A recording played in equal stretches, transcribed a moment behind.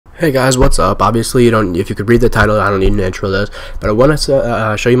Hey guys, what's up? Obviously, if you could read the title, I don't need an intro to this, but I want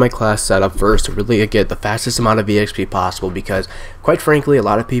to show you my class setup first to really get the fastest amount of EXP possible, because quite frankly, a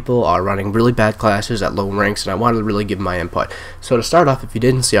lot of people are running really bad classes at low ranks, and I wanted to really give my input. So to start off, if you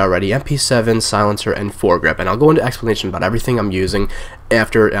didn't see already, MP7, silencer, and foregrip, and I'll go into explanation about everything I'm using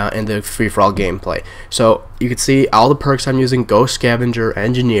after in the free-for-all gameplay. So you can see all the perks I'm using: Ghost, Scavenger,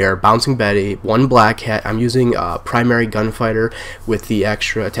 Engineer, Bouncing Betty, one Black Hat. I'm using Primary Gunfighter with the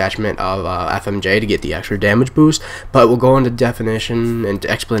extra attachment of FMJ to get the extra damage boost, but we'll go into definition and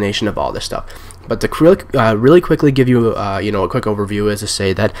explanation of all this stuff. But to really quickly give you a quick overview is to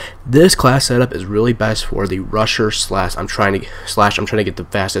say that this class setup is really best for the rusher slash I'm trying to get the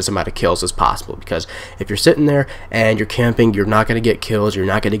fastest amount of kills as possible, because if you're sitting there and you're camping, you're not going to get kills, you're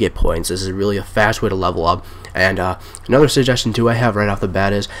not going to get points. This is really a fast way to level up. And another suggestion too I have right off the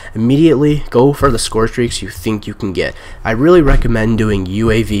bat is immediately go for the score streaks you think you can get. I really recommend doing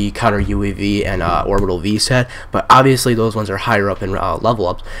UAV, counter UAV, and orbital VSAT, but obviously those ones are higher up in level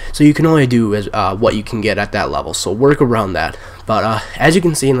ups, so you can only do as what you can get at that level, so work around that. But as you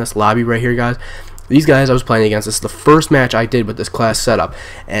can see in this lobby right here, guys, these guys I was playing against, this is the first match I did with this class setup,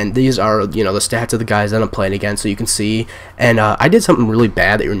 and these are the stats of the guys that I'm playing against, so you can see. And I did something really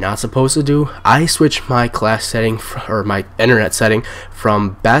bad that you're not supposed to do. I switched my class setting or my internet setting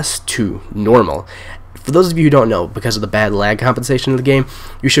from best to normal. For those of you who don't know, because of the bad lag compensation of the game,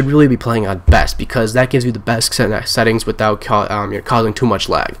 you should really be playing on best, because that gives you the best settings without causing too much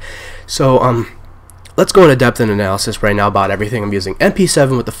lag. So let's go into depth and analysis right now about everything I'm using.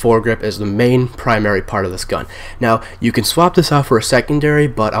 MP7 with the foregrip is the main primary part of this gun. Now, you can swap this out for a secondary,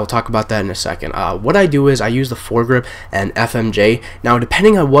 but I'll talk about that in a second. What I do is I use the foregrip and FMJ. Now,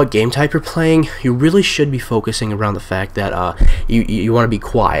 depending on what game type you're playing, you really should be focusing around the fact that you want to be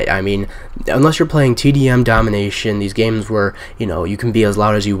quiet. I mean, unless you're playing TDM domination, these games where you can be as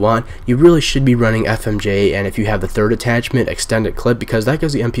loud as you want, you really should be running FMJ, and if you have the third attachment, extended clip, because that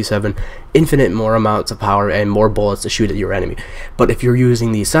gives the MP7 infinite more amounts of power and more bullets to shoot at your enemy. But if you're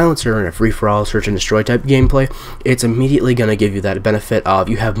using the silencer in a free-for-all search and destroy type gameplay, it's immediately going to give you that benefit of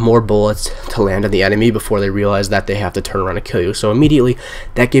you have more bullets to land on the enemy before they realize that they have to turn around and kill you. So immediately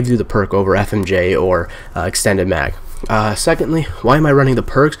that gives you the perk over FMJ or extended mag. Secondly, why am I running the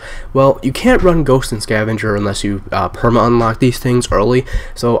perks? Well, you can't run Ghost and Scavenger unless you perma-unlock these things early,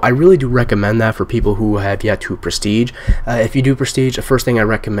 so I really do recommend that for people who have yet to Prestige. If you do Prestige, the first thing I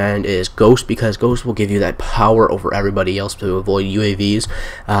recommend is Ghost, because Ghost will give you that power over everybody else to avoid UAVs.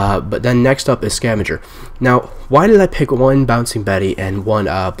 But then next up is Scavenger. Now, why did I pick one Bouncing Betty and one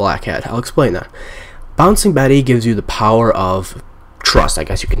Black Hat? I'll explain that. Bouncing Betty gives you the power of trust, I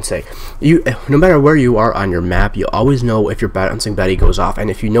guess you can say. No matter where you are on your map, you always know if your Bouncing Betty goes off, and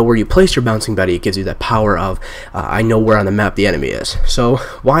if you know where you place your Bouncing Betty, it gives you that power of I know where on the map the enemy is. So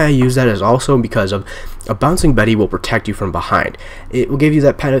why I use that is also because of a Bouncing Betty will protect you from behind. It will give you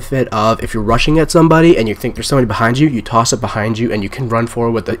that benefit of if you're rushing at somebody and you think there's somebody behind you, you toss it behind you and you can run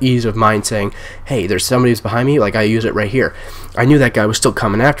forward with the ease of mind saying, hey, there's somebody who's behind me, like I use it right here. I knew that guy was still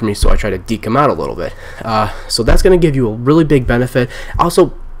coming after me, so I tried to deke him out a little bit. So that's going to give you a really big benefit.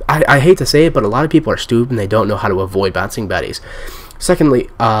 Also, I hate to say it, but a lot of people are stupid and they don't know how to avoid Bouncing Betties. Secondly,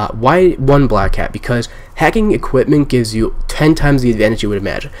 why one Black Hat? Because hacking equipment gives you 10 times the advantage you would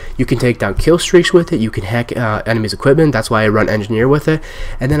imagine. You can take down kill streaks with it, you can hack enemies' equipment, that's why I run Engineer with it,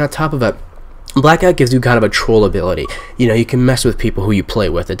 and then on top of it, Black Hat gives you kind of a troll ability. You can mess with people who you play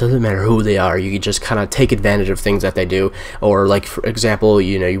with. It doesn't matter who they are. You can just kind of take advantage of things that they do. Or like, for example,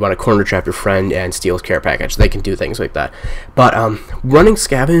 you want to corner trap your friend and steal his care package. They can do things like that. But running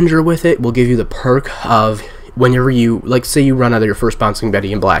Scavenger with it will give you the perk of whenever you, like, say you run out of your first Bouncing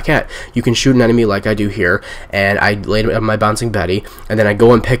Betty in Black Hat, you can shoot an enemy like I do here, and I laid on my Bouncing Betty, and then I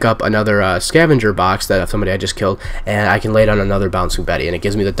go and pick up another Scavenger box that somebody I just killed, and I can lay down another Bouncing Betty, and it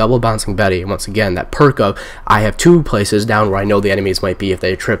gives me the double Bouncing Betty, and once again, that perk of I have two places down where I know the enemies might be if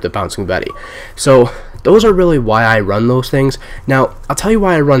they trip the Bouncing Betty. So those are really why I run those things. Now, I'll tell you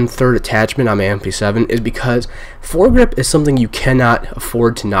why I run third attachment on my MP7 is because foregrip is something you cannot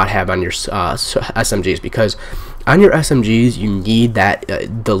afford to not have on your SMGs, because on your SMGs you need that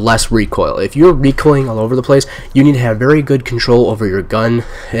the less recoil. If you're recoiling all over the place, you need to have very good control over your gun,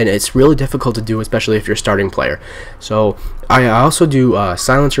 and it's really difficult to do, especially if you're a starting player. So I also do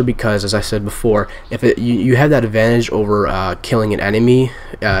silencer, because as I said before, if you have that advantage over killing an enemy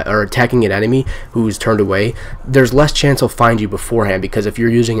or attacking an enemy who's turned away, there's less chance they'll find you beforehand, because if you're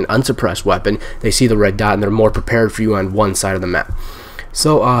using an unsuppressed weapon, they see the red dot and they're more prepared for you on one side of the map.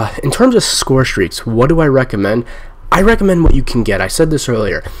 So in terms of score streaks, what do I recommend? I recommend what you can get. I said this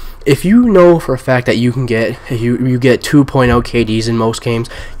earlier. if you know for a fact that you can get you get 2.0 KDs in most games,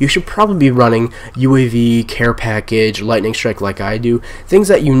 you should probably be running UAV, care package, lightning strike like I do, things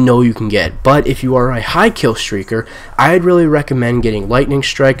that you know you can get. But if you are a high kill streaker, I'd really recommend getting lightning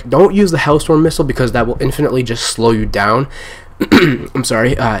strike. Don't use the Hellstorm missile because that will infinitely just slow you down. I'm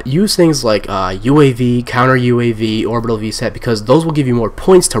sorry, use things like UAV, counter UAV, orbital VSAT, because those will give you more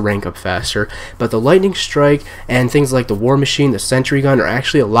points to rank up faster. But the lightning strike and things like the war machine, the sentry gun, are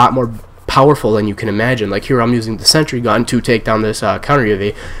actually a lot more powerful than you can imagine. Like here I'm using the sentry gun to take down this counter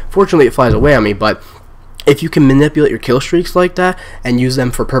UAV. Fortunately it flies away on me, but if you can manipulate your kill streaks like that and use them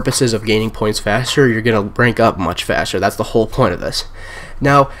for purposes of gaining points faster, you're going to rank up much faster. That's the whole point of this.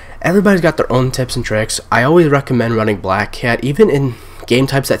 Now, everybody's got their own tips and tricks. I always recommend running Black Cat, even in game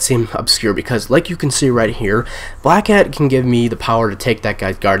types that seem obscure, because like you can see right here, Black Cat can give me the power to take that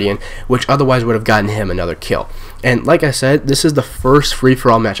guy's Guardian, which otherwise would have gotten him another kill. And like I said, this is the first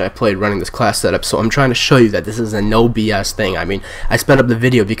free-for-all match I played running this class setup, so I'm trying to show you that this is a no BS thing. I mean, I sped up the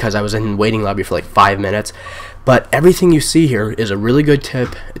video because I was in waiting lobby for like 5 minutes. But everything you see here is a really good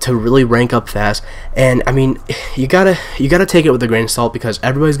tip to really rank up fast. And I mean, you gotta take it with a grain of salt, because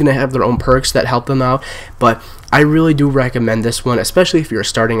everybody's gonna have their own perks that help them out. But I really do recommend this one, especially if you're a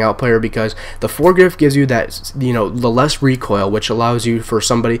starting out player, because the foregrip gives you that, you know, the less recoil, which allows you, for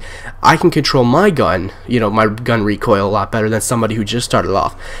somebody, I can control my gun, you know, my gun recoil a lot better than somebody who just started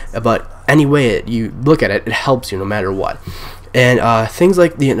off. But anyway you look at it, it helps you no matter what. And things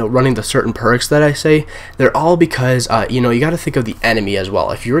like running the certain perks that I say, they're all because you got to think of the enemy as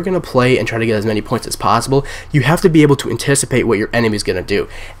well. If you're gonna play and try to get as many points as possible, you have to be able to anticipate what your enemy's gonna do.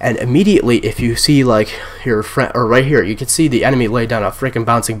 And immediately, if you see like your friend, or right here, you can see the enemy lay down a freaking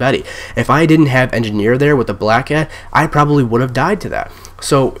bouncing Betty. If I didn't have engineer there with the Black Cat, I probably would have died to that.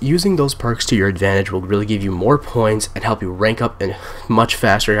 So using those perks to your advantage will really give you more points and help you rank up and much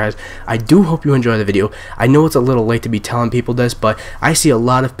faster, guys. I do hope you enjoy the video. I know it's a little late to be telling people this, but I see a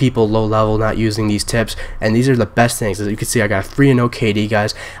lot of people low level not using these tips, and these are the best things. As you can see, I got 3-0 KD,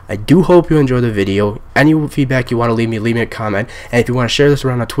 guys. I do hope you enjoy the video. Any feedback you want to leave me a comment, and if you want to share this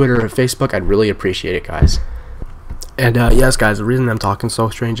around on Twitter or Facebook, I'd really appreciate it, guys. And yes, guys, the reason I'm talking so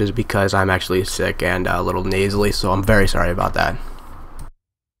strange is because I'm actually sick and a little nasally, so I'm very sorry about that.